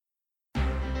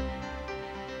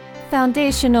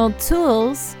foundational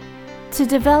tools to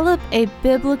develop a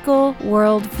biblical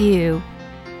worldview.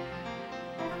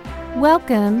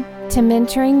 Welcome to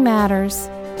Mentoring Matters,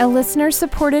 a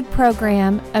listener-supported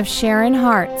program of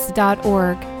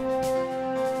SharonHearts.org.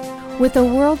 With the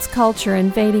world's culture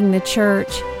invading the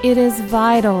church, it is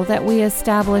vital that we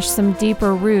establish some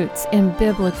deeper roots in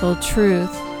biblical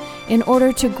truth in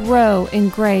order to grow in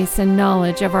grace and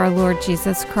knowledge of our Lord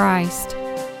Jesus Christ.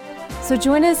 So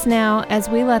join us now as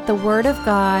we let the Word of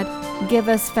God give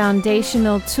us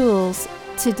foundational tools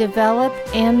to develop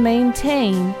and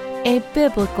maintain a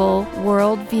biblical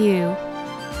worldview.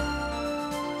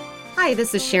 Hi,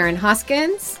 this is Sharon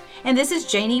Hoskins. And this is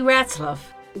Janie Ratzloff.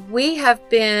 We have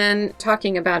been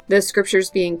talking about the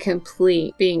Scriptures being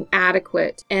complete, being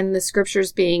adequate, and the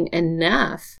Scriptures being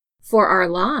enough for our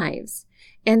lives.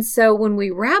 And so when we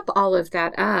wrap all of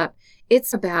that up,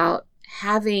 it's about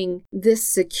having this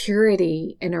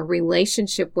security in a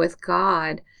relationship with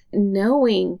God,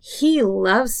 knowing He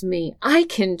loves me. I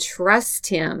can trust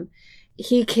Him.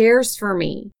 He cares for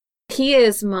me. He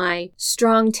is my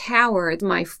strong tower,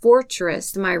 my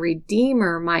fortress, my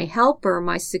redeemer, my helper,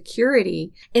 my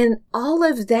security. And all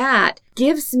of that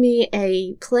gives me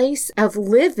a place of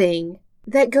living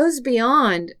that goes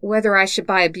beyond whether I should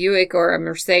buy a Buick or a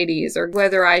Mercedes, or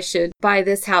whether I should buy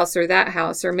this house or that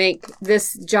house, or make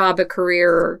this job a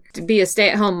career, or to be a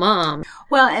stay-at-home mom.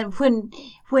 Well, and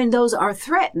when those are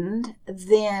threatened,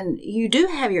 then you do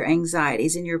have your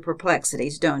anxieties and your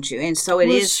perplexities, don't you? And so it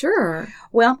is. Sure.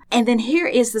 Well, and then here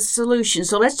is the solution.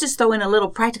 So let's just throw in a little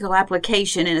practical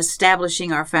application in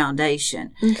establishing our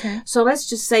foundation. Okay. So let's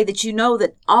just say that you know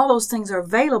that all those things are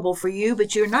available for you,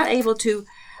 but you're not able to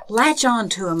latch on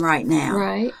to them right now.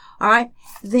 Right. All right.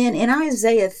 Then in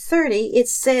Isaiah 30, it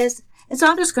says, and so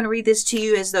I'm just going to read this to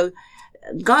you as though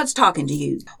God's talking to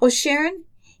you. Well, Sharon,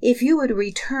 if you would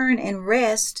return and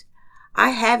rest,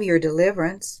 I have your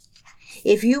deliverance.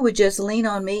 If you would just lean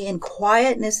on me in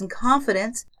quietness and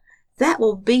confidence, that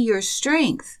will be your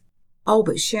strength. Oh,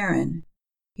 but Sharon,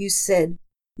 you said,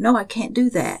 no, I can't do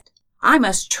that. I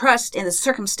must trust in the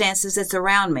circumstances that's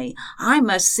around me. I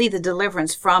must see the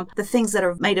deliverance from the things that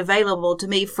are made available to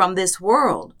me from this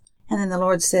world. And then the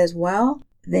Lord says, well,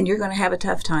 then you're going to have a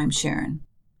tough time, Sharon.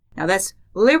 Now that's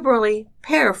liberally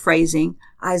paraphrasing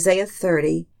Isaiah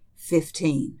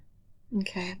 30:15.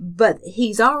 Okay. But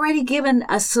He's already given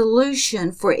a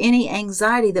solution for any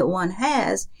anxiety that one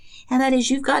has, and that is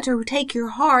you've got to take your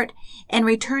heart and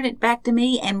return it back to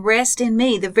me and rest in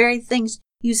me, the very things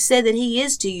you said that He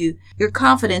is to you. Your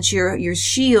confidence, your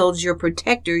shields, your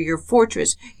protector, your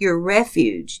fortress, your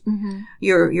refuge,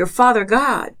 your Father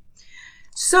God.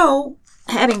 So,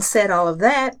 having said all of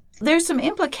that, there's some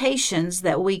implications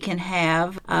that we can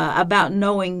have about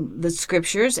knowing the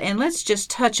Scriptures, and let's just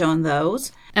touch on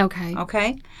those. Okay.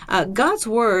 Okay? God's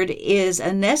Word is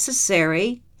a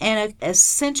necessary and an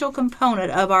essential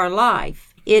component of our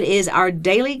life. It is our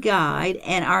daily guide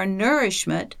and our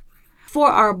nourishment for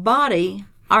our body,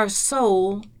 our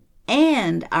soul,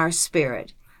 and our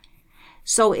spirit.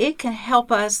 So it can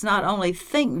help us not only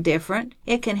think different,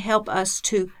 it can help us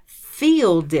to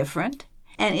feel different,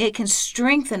 and it can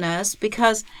strengthen us,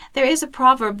 because there is a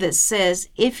proverb that says,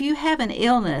 if you have an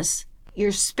illness,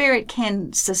 your spirit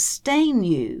can sustain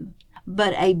you,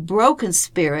 but a broken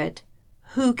spirit,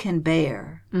 who can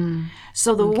bear?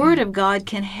 So the Word of God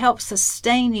can help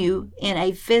sustain you in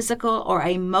a physical or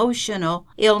emotional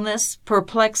illness,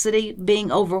 perplexity, being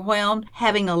overwhelmed,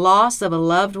 having a loss of a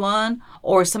loved one,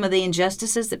 or some of the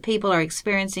injustices that people are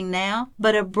experiencing now.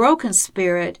 But a broken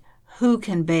spirit, who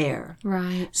can bear?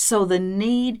 Right. So the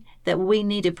need that we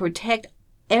need to protect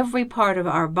every part of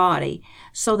our body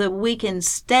so that we can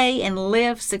stay and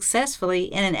live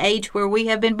successfully in an age where we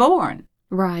have been born.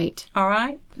 Right. All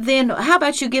right. Then how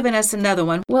about you giving us another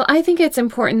one? Well, I think it's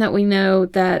important that we know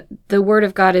that the Word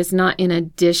of God is not in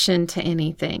addition to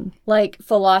anything. Like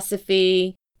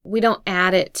philosophy, we don't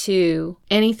add it to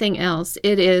anything else.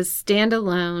 It is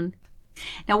standalone.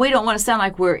 Now, we don't want to sound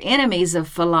like we're enemies of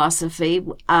philosophy.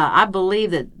 I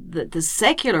believe that the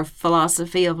secular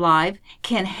philosophy of life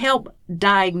can help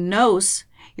diagnose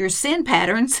your sin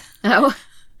patterns. Oh.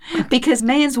 Because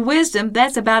man's wisdom,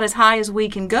 that's about as high as we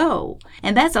can go.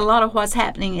 And that's a lot of what's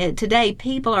happening today.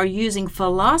 People are using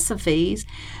philosophies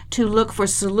to look for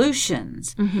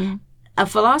solutions. A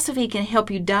philosophy can help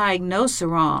you diagnose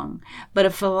wrong, but a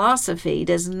philosophy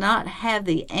does not have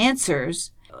the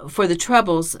answers for the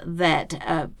troubles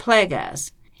that plague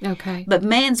us. Okay. But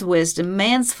man's wisdom,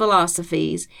 man's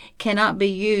philosophies cannot be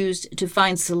used to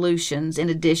find solutions in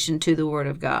addition to the Word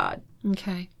of God.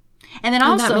 Okay. And then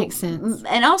also, that makes sense.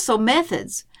 And also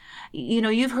methods.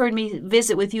 you've heard me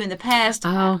visit with you in the past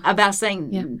about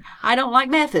saying, I don't like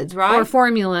methods, right? Or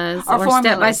formulas, or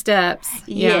step-by-steps.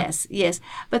 Yes.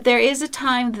 But there is a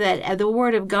time that the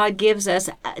Word of God gives us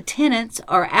tenets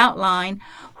or outline,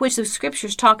 which the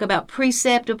Scriptures talk about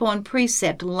precept upon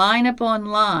precept, line upon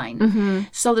line. Mm-hmm.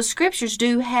 So the Scriptures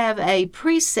do have a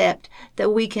precept that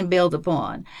we can build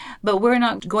upon. But we're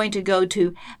not going to go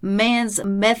to man's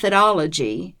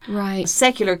methodology. Right.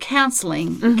 Secular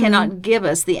counseling cannot give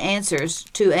us the answers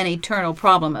to an eternal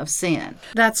problem of sin.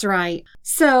 That's right.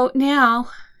 So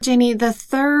now, Janie, the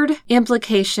third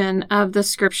implication of the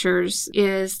Scriptures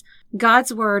is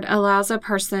God's Word allows a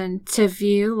person to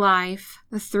view life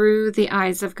through the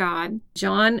eyes of God.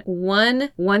 John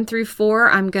 1:1-4,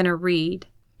 I'm going to read.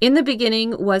 In the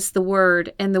beginning was the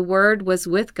Word, and the Word was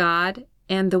with God,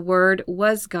 and the Word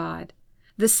was God.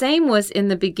 The same was in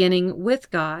the beginning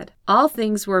with God. All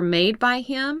things were made by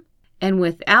Him, and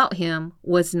without Him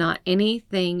was not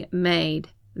anything made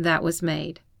that was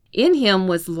made. In Him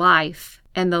was life,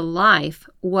 and the life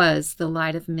was the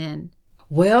light of men.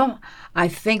 Well, I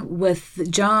think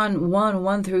with John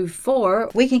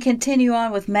 1:1-4, we can continue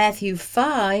on with Matthew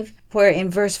 5, where in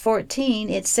verse 14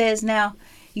 it says, Now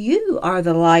you are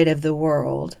the light of the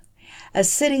world. A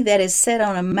city that is set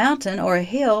on a mountain or a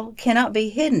hill cannot be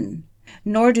hidden,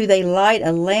 nor do they light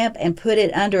a lamp and put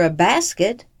it under a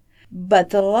basket, but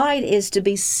the light is to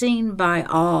be seen by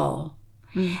all.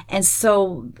 And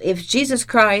so if Jesus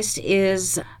Christ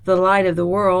is the light of the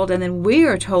world, and then we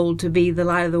are told to be the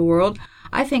light of the world,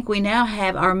 I think we now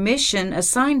have our mission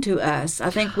assigned to us. I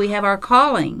think we have our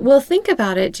calling. Well, think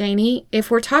about it, Janie.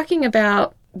 If we're talking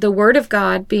about the Word of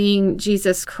God being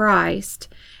Jesus Christ,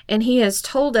 and He has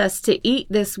told us to eat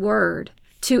this Word,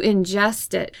 to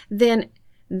ingest it, then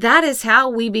that is how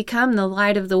we become the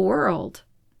light of the world.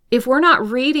 If we're not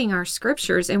reading our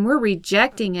Scriptures and we're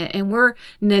rejecting it and we're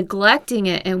neglecting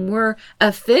it and we're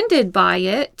offended by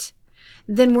it,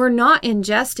 then we're not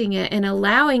ingesting it and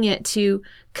allowing it to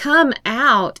come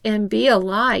out and be a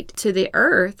light to the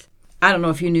earth. I don't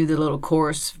know if you knew the little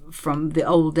chorus from the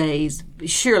old days.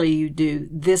 Surely you do.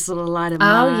 This little light of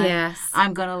mine. Oh, yes.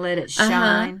 I'm going to let it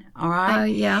shine. All right? Oh,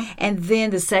 yeah. And then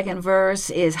the second verse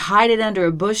is, hide it under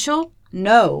a bushel?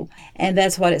 No. And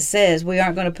that's what it says. We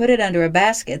aren't going to put it under a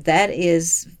basket. That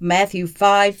is Matthew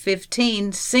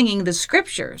 5:15, singing the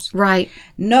Scriptures. Right.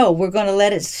 No, we're going to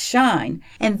let it shine.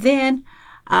 And then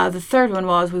the third one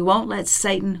was, we won't let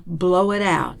Satan blow it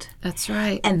out. That's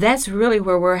right. And that's really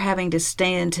where we're having to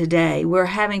stand today. We're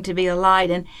having to be a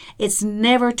light. And it's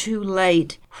never too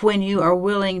late when you are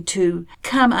willing to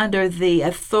come under the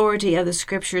authority of the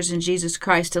Scriptures and Jesus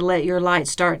Christ to let your light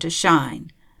start to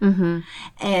shine. Mm-hmm.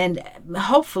 And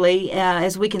hopefully,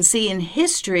 as we can see in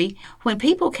history, when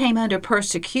people came under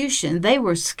persecution, they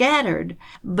were scattered,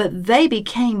 but they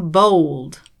became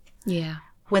bold. Yeah.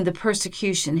 When the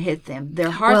persecution hit them, their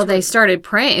hearts. Well, they started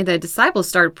praying. The disciples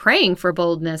started praying for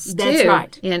boldness too. That's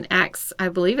right. In Acts, I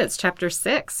believe it's chapter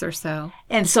 6 or so.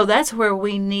 And so that's where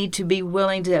we need to be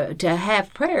willing to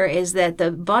have prayer, is that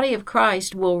the body of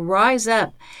Christ will rise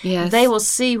up. Yes. They will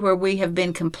see where we have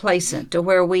been complacent, to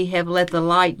where we have let the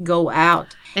light go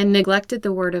out. And neglected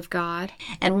the Word of God.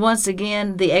 And once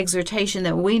again, the exhortation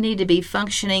that we need to be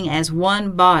functioning as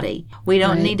one body. We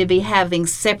don't need to be having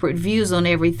separate views on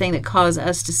everything that cause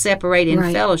us to separate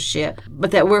in fellowship,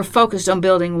 but that we're focused on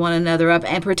building one another up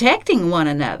and protecting one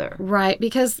another. Right,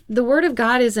 because the Word of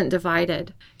God isn't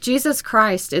divided. Jesus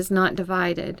Christ is not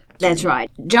divided. That's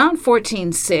right. John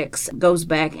 14:6 goes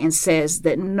back and says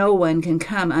that no one can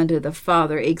come unto the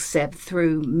Father except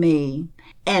through me.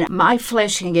 And my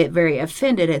flesh can get very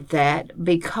offended at that,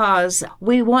 because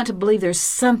we want to believe there's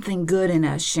something good in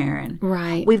us, Sharon.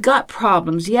 Right. We've got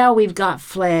problems. Yeah, we've got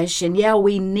flesh, and yeah,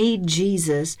 we need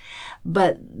Jesus.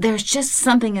 But there's just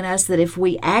something in us that if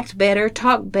we act better,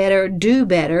 talk better, do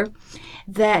better,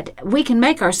 that we can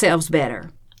make ourselves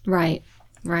better. Right,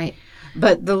 right.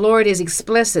 But the Lord is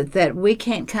explicit that we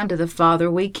can't come to the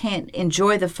Father, we can't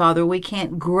enjoy the Father, we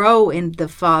can't grow in the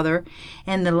Father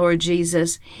and the Lord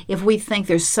Jesus if we think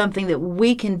there's something that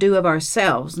we can do of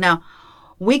ourselves. Now,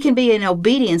 we can be in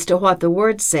obedience to what the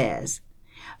Word says,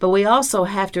 but we also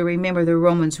have to remember the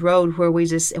Romans road where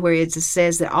it just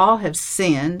says that all have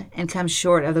sinned and come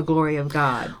short of the glory of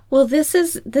God. Well, this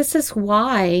is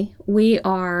why we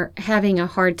are having a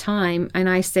hard time, and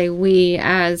I say we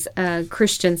as a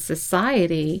Christian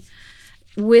society,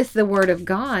 with the Word of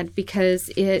God, because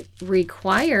it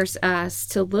requires us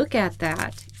to look at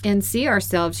that and see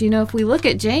ourselves. You know, if we look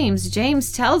at James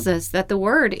tells us that the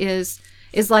Word is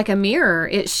like a mirror.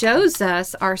 It shows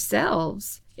us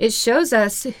ourselves. It shows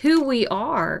us who we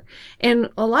are. And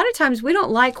a lot of times we don't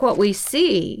like what we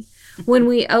see, when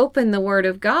we open the Word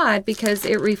of God, because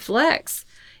it reflects,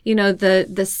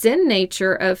 the sin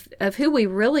nature of who we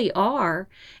really are.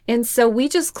 And so we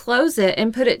just close it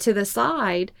and put it to the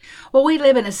side. Well, we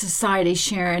live in a society,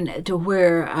 Sharon, to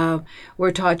where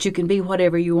we're taught you can be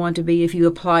whatever you want to be if you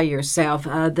apply yourself.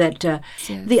 Yes.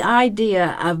 The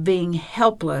idea of being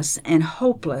helpless and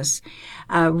hopeless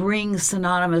rings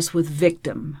synonymous with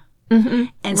victim. Mm-hmm.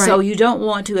 And so you don't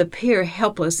want to appear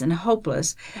helpless and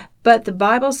hopeless. But the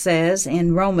Bible says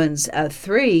in Romans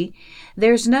 3,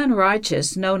 there's none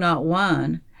righteous, no, not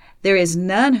one. There is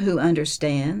none who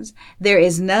understands. There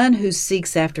is none who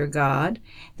seeks after God.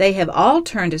 They have all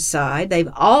turned aside. They've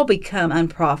all become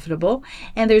unprofitable.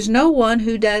 And there's no one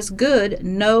who does good,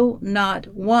 no,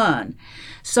 not one.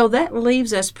 So that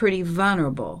leaves us pretty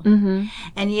vulnerable. Mm-hmm.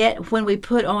 And yet when we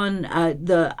put on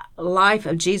the life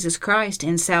of Jesus Christ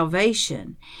in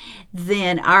salvation,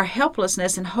 then our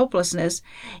helplessness and hopelessness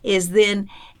is then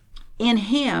in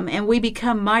Him, and we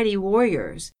become mighty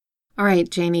warriors. All right,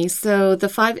 Janie. So the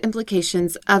 5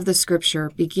 implications of the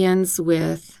Scripture begins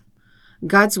with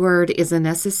God's Word is a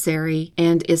necessary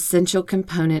and essential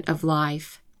component of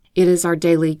life. It is our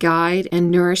daily guide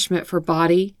and nourishment for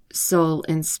body, soul,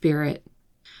 and spirit.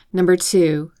 Number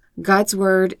 2, God's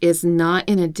Word is not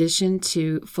in addition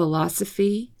to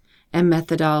philosophy and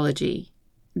methodology.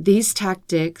 These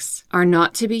tactics are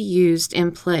not to be used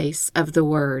in place of the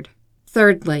Word.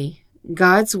 Thirdly,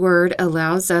 God's Word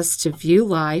allows us to view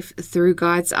life through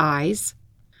God's eyes.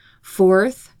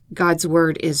 Fourth, God's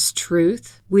Word is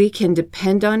truth. We can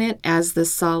depend on it as the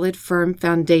solid, firm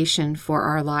foundation for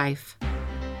our life.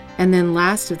 And then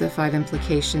last of the 5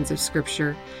 implications of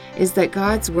Scripture is that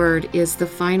God's Word is the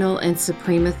final and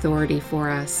supreme authority for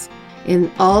us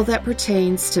in all that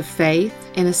pertains to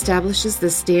faith and establishes the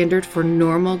standard for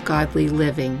normal godly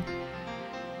living.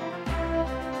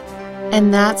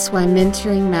 And that's why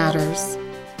mentoring matters.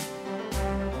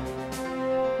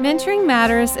 Mentoring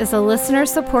Matters is a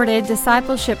listener-supported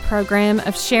discipleship program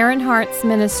of Sharon Hart's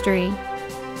ministry.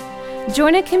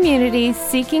 Join a community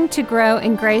seeking to grow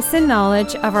in grace and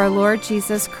knowledge of our Lord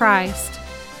Jesus Christ,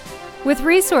 with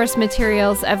resource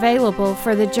materials available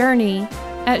for the journey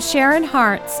at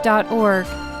sharonharts.org.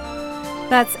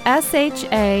 That's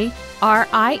SHARIN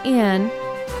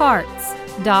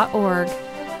Hearts.org.